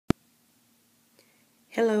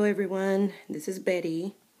Hello everyone, this is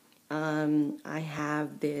Betty. I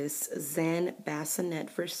have this Zen Bassinet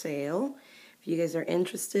for sale. If you guys are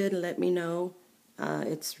interested, let me know.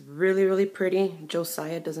 It's really pretty.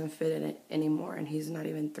 Josiah doesn't fit in it anymore, and he's not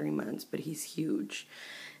even 3 months, but he's huge.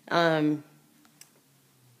 It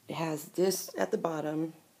has this at the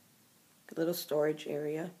bottom, a little storage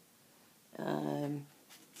area. It's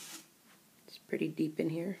pretty deep in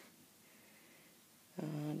here.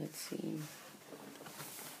 Let's see.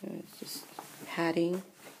 It's just padding,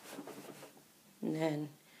 and then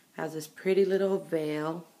has this pretty little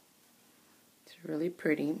veil. It's really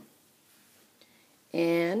pretty.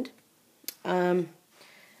 And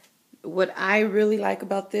what I really like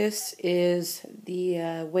about this is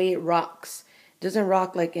the way it rocks. It doesn't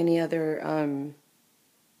rock like any other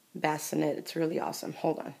bassinet. It's really awesome.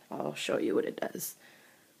 Hold on, I'll show you what it does.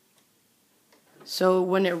 So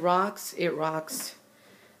when it rocks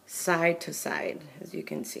side to side, as you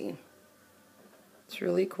can see. It's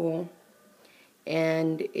really cool.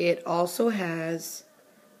 And it also has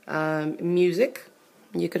music.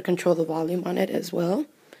 You could control the volume on it as well.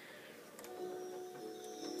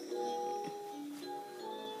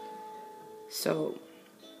 So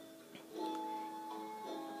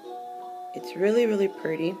it's really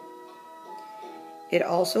pretty. It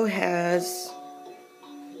also has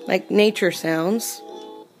like nature sounds.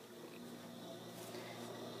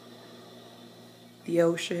 The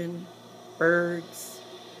ocean, birds.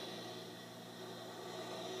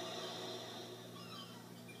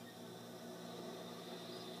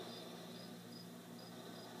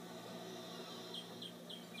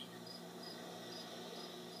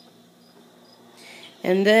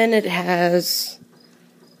 And then it has,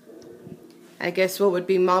 I guess, what would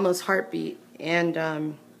be Mama's heartbeat and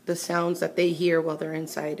the sounds that they hear while they're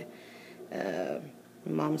inside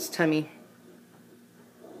Mom's tummy.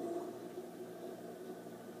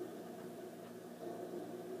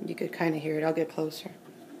 You could kind of hear it. I'll get closer.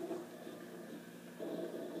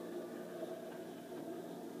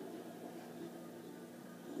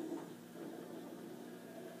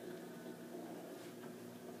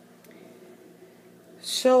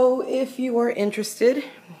 So if you are interested,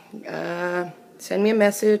 send me a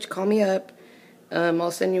message, call me up.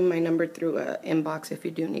 I'll send you my number through inbox if you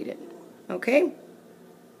do need it. Okay?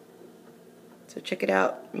 So check it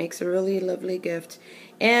out. Makes a really lovely gift.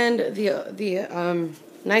 And the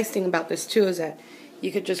nice thing about this too is that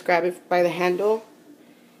you could just grab it by the handle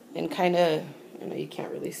and kind of, I know you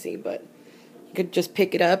can't really see, but you could just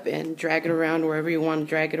pick it up and drag it around wherever you want to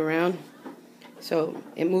drag it around. So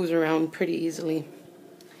it moves around pretty easily.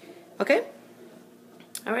 Okay?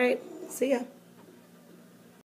 All right. See ya.